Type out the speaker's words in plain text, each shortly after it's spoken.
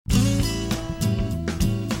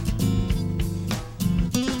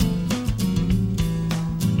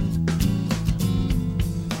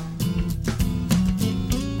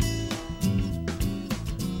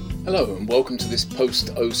Hello and welcome to this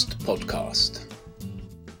Post-Oast podcast.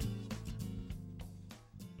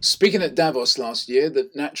 Speaking at Davos last year, the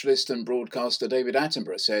naturalist and broadcaster David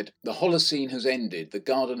Attenborough said, "The Holocene has ended, the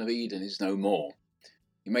Garden of Eden is no more."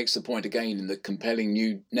 He makes the point again in the compelling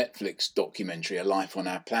new Netflix documentary, A Life on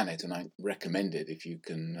Our Planet, and I recommend it if you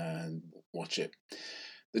can watch it.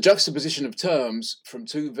 The juxtaposition of terms from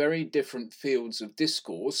two very different fields of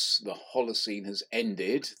discourse, the Holocene has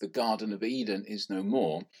ended, the Garden of Eden is no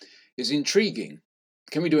more, is intriguing.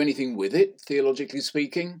 Can we do anything with it, theologically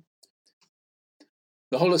speaking?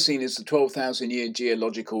 The Holocene is the 12,000-year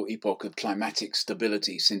geological epoch of climatic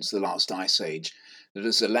stability since the last ice age that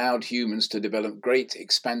has allowed humans to develop great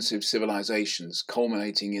expansive civilizations,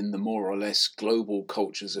 culminating in the more or less global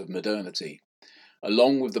cultures of modernity.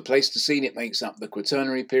 Along with the Pleistocene, it makes up the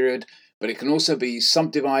Quaternary period, but it can also be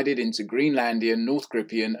subdivided into Greenlandian, North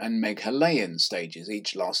Grippian, and Meghalayan stages,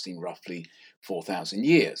 each lasting roughly 4,000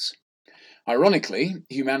 years. Ironically,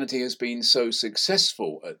 humanity has been so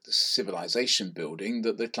successful at civilization building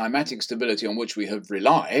that the climatic stability on which we have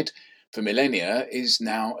relied for millennia is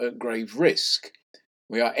now at grave risk.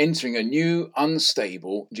 We are entering a new,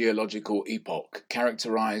 unstable geological epoch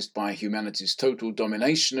characterized by humanity's total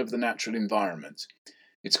domination of the natural environment.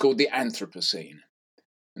 It's called the Anthropocene.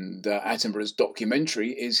 And Attenborough's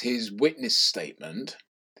documentary is his witness statement.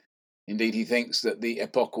 Indeed, he thinks that the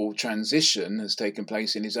epochal transition has taken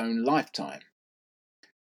place in his own lifetime.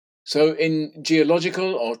 So, in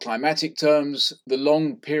geological or climatic terms, the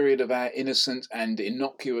long period of our innocent and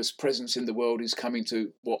innocuous presence in the world is coming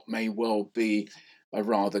to what may well be a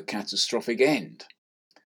rather catastrophic end.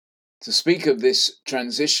 To speak of this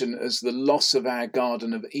transition as the loss of our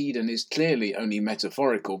Garden of Eden is clearly only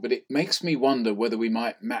metaphorical, but it makes me wonder whether we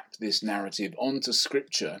might map this narrative onto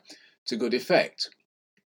Scripture to good effect.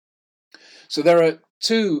 So there are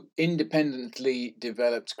two independently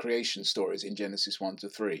developed creation stories in Genesis 1 to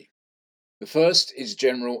 3. The first is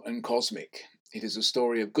general and cosmic. It is a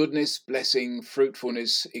story of goodness, blessing,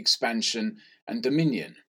 fruitfulness, expansion, and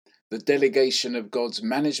dominion. The delegation of God's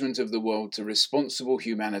management of the world to responsible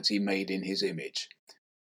humanity made in his image.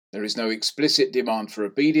 There is no explicit demand for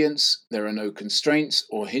obedience, there are no constraints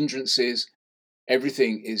or hindrances,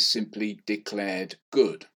 everything is simply declared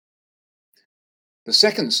good. The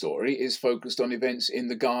second story is focused on events in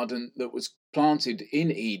the garden that was planted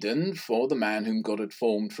in Eden for the man whom God had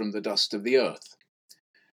formed from the dust of the earth.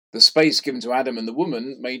 The space given to Adam and the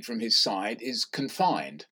woman made from his side is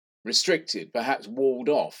confined, restricted, perhaps walled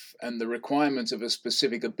off, and the requirement of a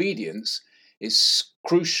specific obedience is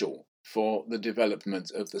crucial for the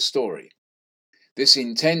development of the story. This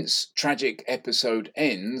intense, tragic episode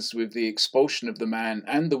ends with the expulsion of the man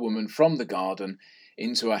and the woman from the garden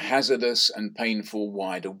into a hazardous and painful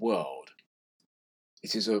wider world.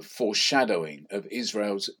 It is a foreshadowing of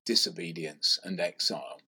Israel's disobedience and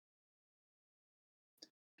exile.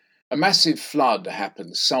 A massive flood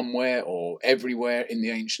happens somewhere or everywhere in the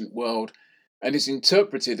ancient world and is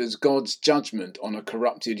interpreted as God's judgment on a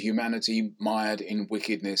corrupted humanity mired in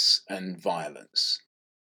wickedness and violence.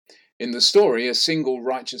 In the story, a single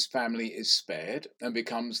righteous family is spared and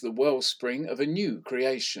becomes the wellspring of a new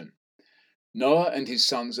creation. Noah and his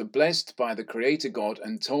sons are blessed by the Creator God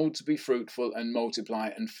and told to be fruitful and multiply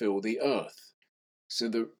and fill the earth. So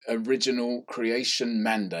the original creation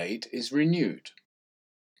mandate is renewed.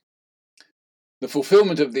 The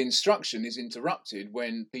fulfillment of the instruction is interrupted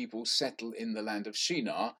when people settle in the land of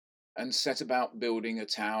Shinar and set about building a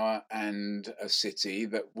tower and a city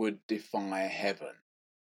that would defy heaven.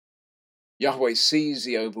 Yahweh sees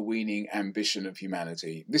the overweening ambition of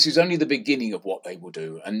humanity. This is only the beginning of what they will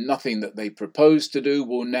do, and nothing that they propose to do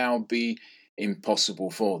will now be impossible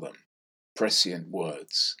for them. Prescient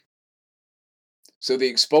words. So the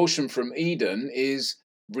expulsion from Eden is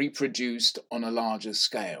reproduced on a larger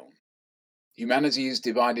scale. Humanity is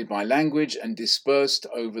divided by language and dispersed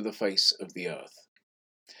over the face of the earth.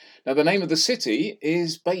 Now, the name of the city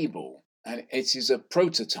is Babel, and it is a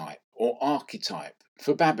prototype or archetype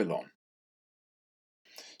for Babylon.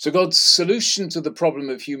 So God's solution to the problem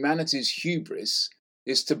of humanity's hubris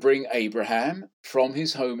is to bring Abraham from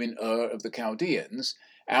his home in Ur of the Chaldeans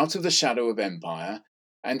out of the shadow of empire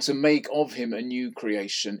and to make of him a new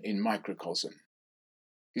creation in microcosm.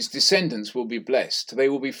 His descendants will be blessed, they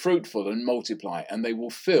will be fruitful and multiply, and they will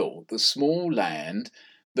fill the small land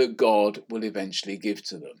that God will eventually give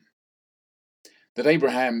to them. That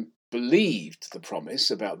Abraham believed the promise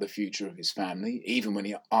about the future of his family, even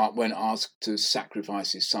when asked to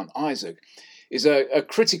sacrifice his son Isaac, is a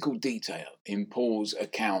critical detail in Paul's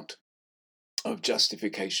account of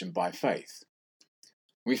justification by faith.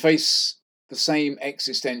 We face the same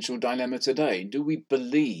existential dilemma today. Do we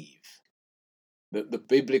believe that the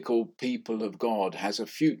biblical people of God has a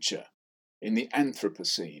future in the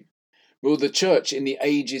Anthropocene? Will the church in the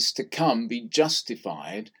ages to come be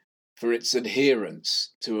justified for its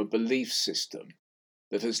adherence to a belief system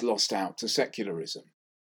that has lost out to secularism?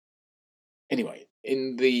 Anyway,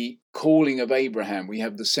 in the calling of Abraham, we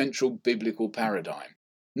have the central biblical paradigm,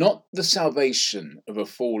 not the salvation of a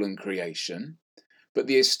fallen creation, but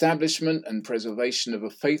the establishment and preservation of a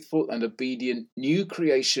faithful and obedient new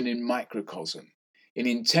creation in microcosm, in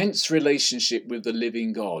intense relationship with the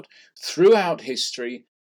living God throughout history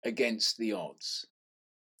against the odds.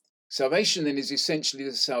 Salvation then is essentially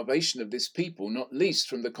the salvation of this people, not least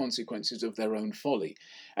from the consequences of their own folly.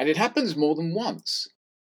 And it happens more than once.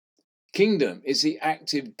 Kingdom is the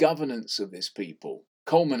active governance of this people,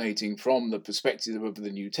 culminating from the perspective of the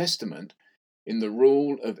New Testament in the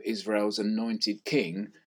rule of Israel's anointed king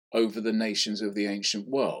over the nations of the ancient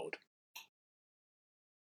world.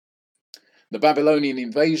 The Babylonian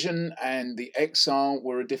invasion and the exile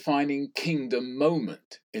were a defining kingdom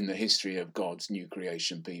moment in the history of God's new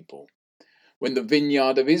creation people. When the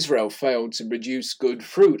vineyard of Israel failed to produce good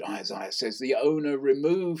fruit, Isaiah says, the owner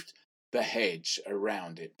removed the hedge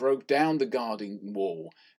around it, broke down the guarding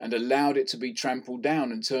wall, and allowed it to be trampled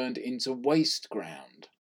down and turned into waste ground.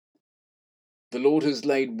 The Lord has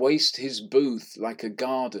laid waste his booth like a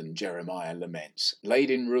garden, Jeremiah laments,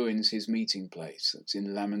 laid in ruins his meeting place. That's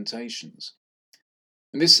in Lamentations.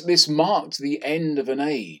 And this marked the end of an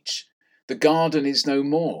age. The garden is no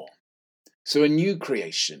more. So a new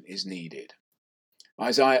creation is needed.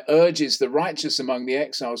 Isaiah urges the righteous among the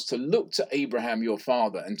exiles to look to Abraham your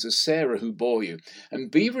father and to Sarah who bore you,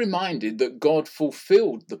 and be reminded that God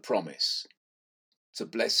fulfilled the promise to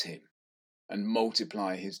bless him and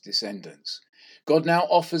multiply his descendants. God now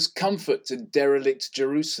offers comfort to derelict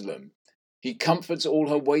Jerusalem. He comforts all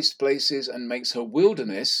her waste places and makes her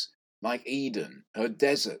wilderness like Eden, her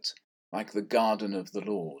desert like the garden of the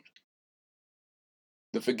Lord.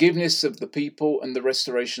 The forgiveness of the people and the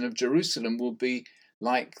restoration of Jerusalem will be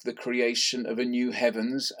like the creation of a new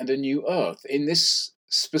heavens and a new earth. In this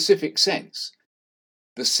specific sense,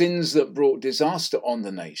 the sins that brought disaster on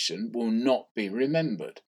the nation will not be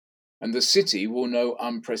remembered, and the city will know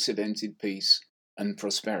unprecedented peace and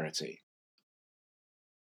prosperity.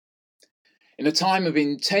 In a time of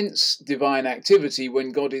intense divine activity,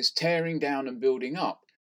 when God is tearing down and building up,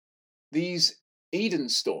 these Eden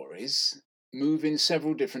stories move in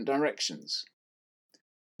several different directions.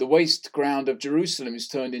 The waste ground of Jerusalem is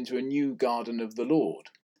turned into a new garden of the Lord,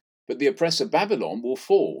 but the oppressor Babylon will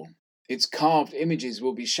fall. Its carved images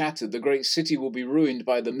will be shattered. The great city will be ruined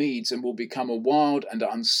by the Medes and will become a wild and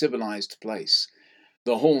uncivilized place,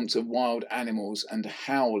 the haunt of wild animals and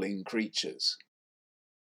howling creatures.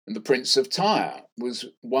 And the prince of Tyre was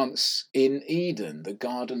once in Eden, the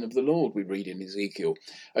garden of the Lord, we read in Ezekiel,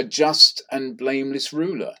 a just and blameless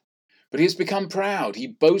ruler. But he has become proud. He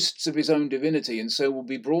boasts of his own divinity and so will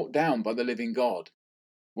be brought down by the living God.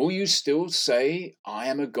 Will you still say, I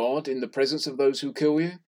am a God in the presence of those who kill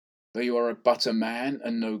you, though you are but a man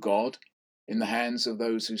and no God, in the hands of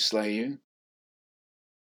those who slay you?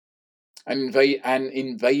 An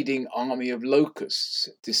invading army of locusts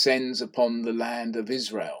descends upon the land of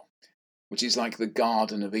Israel, which is like the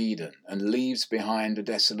Garden of Eden, and leaves behind a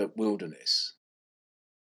desolate wilderness.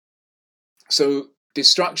 So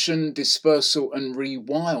destruction, dispersal, and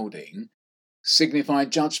rewilding signify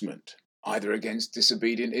judgment, either against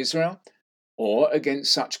disobedient Israel or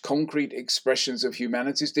against such concrete expressions of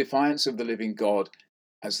humanity's defiance of the living God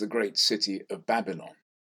as the great city of Babylon.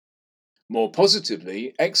 More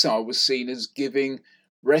positively, exile was seen as giving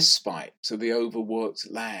respite to the overworked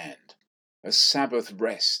land, a Sabbath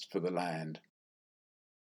rest for the land.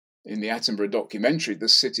 In the Attenborough documentary, the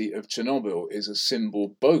city of Chernobyl is a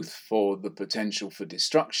symbol both for the potential for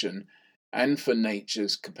destruction and for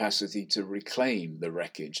nature's capacity to reclaim the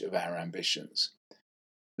wreckage of our ambitions.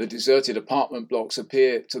 The deserted apartment blocks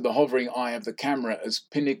appear to the hovering eye of the camera as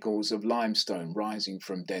pinnacles of limestone rising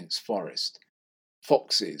from dense forest.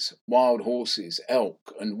 Foxes, wild horses,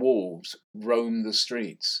 elk, and wolves roam the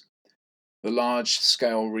streets. The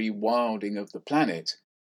large-scale rewilding of the planet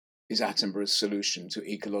is Attenborough's solution to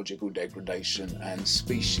ecological degradation and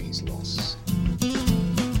species loss.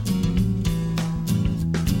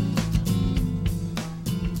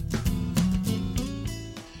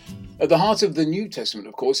 At the heart of the New Testament,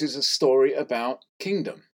 of course, is a story about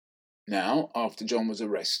kingdom. Now, after John was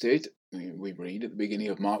arrested, we read at the beginning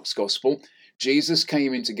of Mark's Gospel, Jesus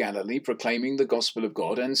came into Galilee proclaiming the gospel of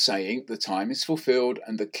God and saying, the time is fulfilled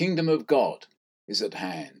and the kingdom of God is at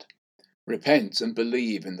hand. Repent and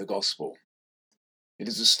believe in the gospel. It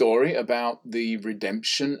is a story about the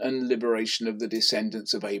redemption and liberation of the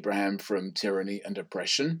descendants of Abraham from tyranny and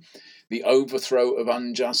oppression, the overthrow of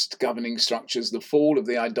unjust governing structures, the fall of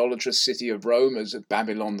the idolatrous city of Rome as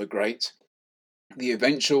Babylon the Great, the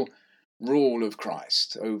eventual rule of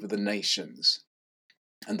Christ over the nations,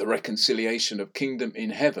 and the reconciliation of kingdom in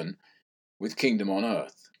heaven with kingdom on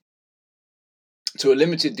earth. To a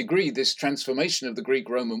limited degree, this transformation of the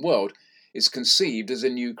Greek-Roman world is conceived as a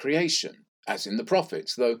new creation, as in the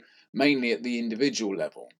prophets, though mainly at the individual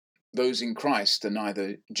level. Those in Christ are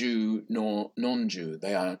neither Jew nor non-Jew.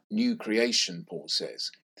 They are new creation, Paul says.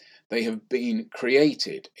 They have been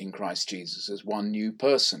created in Christ Jesus as one new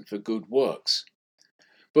person for good works.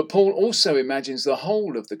 But Paul also imagines the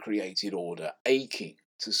whole of the created order aching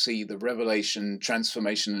to see the revelation,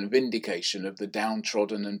 transformation and vindication of the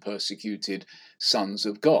downtrodden and persecuted sons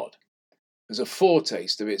of God, as a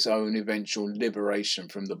foretaste of its own eventual liberation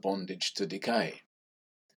from the bondage to decay.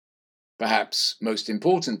 Perhaps most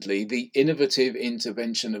importantly, the innovative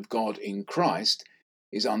intervention of God in Christ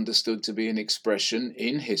is understood to be an expression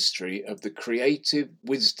in history of the creative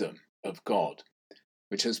wisdom of God,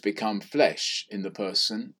 which has become flesh in the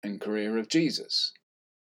person and career of Jesus.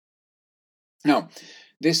 Now,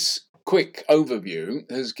 this quick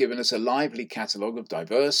overview has given us a lively catalogue of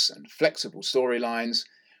diverse and flexible storylines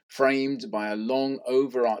framed by a long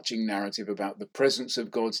overarching narrative about the presence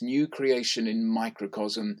of God's new creation in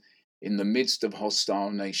microcosm in the midst of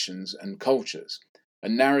hostile nations and cultures, a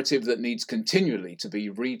narrative that needs continually to be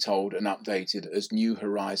retold and updated as new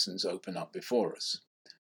horizons open up before us.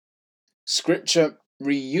 Scripture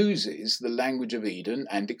reuses the language of Eden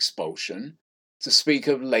and expulsion to speak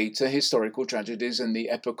of later historical tragedies and the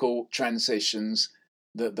epical transitions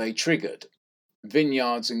that they triggered.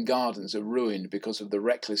 Vineyards and gardens are ruined because of the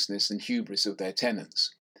recklessness and hubris of their tenants.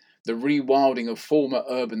 The rewilding of former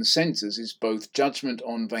urban centres is both judgment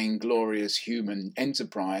on vainglorious human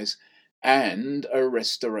enterprise and a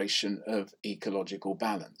restoration of ecological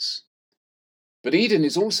balance. But Eden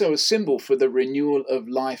is also a symbol for the renewal of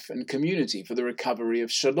life and community, for the recovery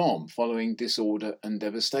of shalom following disorder and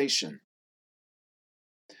devastation.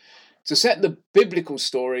 To set the biblical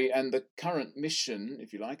story and the current mission,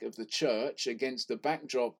 if you like, of the church against the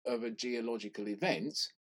backdrop of a geological event,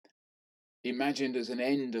 imagined as an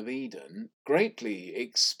end of Eden, greatly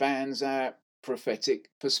expands our prophetic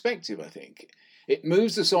perspective, I think. It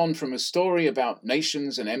moves us on from a story about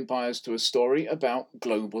nations and empires to a story about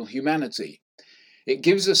global humanity. It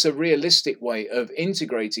gives us a realistic way of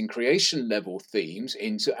integrating creation-level themes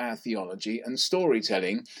into our theology and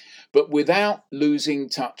storytelling, but without losing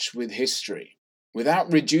touch with history,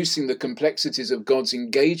 without reducing the complexities of God's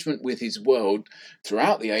engagement with his world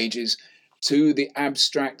throughout the ages to the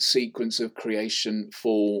abstract sequence of creation,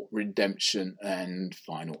 fall, redemption, and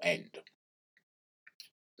final end.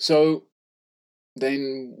 So,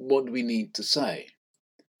 then what do we need to say?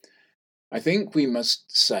 I think we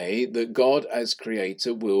must say that God as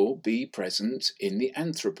creator will be present in the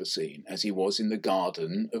Anthropocene, as he was in the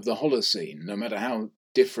Garden of the Holocene, no matter how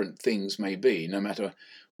different things may be, no matter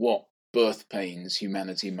what birth pains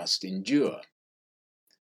humanity must endure.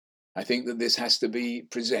 I think that this has to be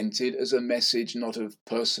presented as a message not of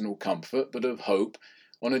personal comfort, but of hope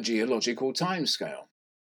on a geological timescale.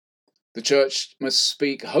 The Church must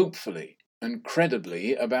speak hopefully and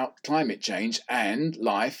credibly about climate change and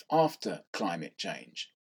life after climate change.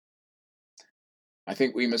 I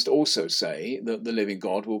think we must also say that the living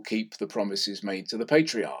God will keep the promises made to the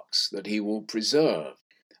patriarchs, that he will preserve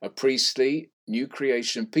a priestly, new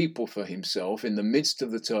creation people for himself in the midst of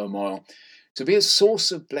the turmoil to be a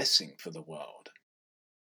source of blessing for the world.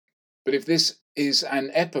 But if this is an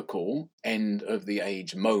epical end of the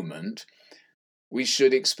age moment, we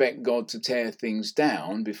should expect God to tear things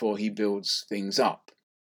down before he builds things up.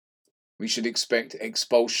 We should expect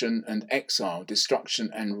expulsion and exile, destruction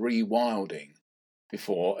and rewilding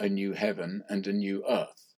before a new heaven and a new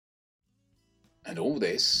earth. And all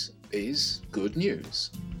this is good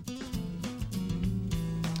news.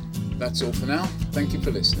 That's all for now. Thank you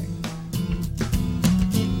for listening.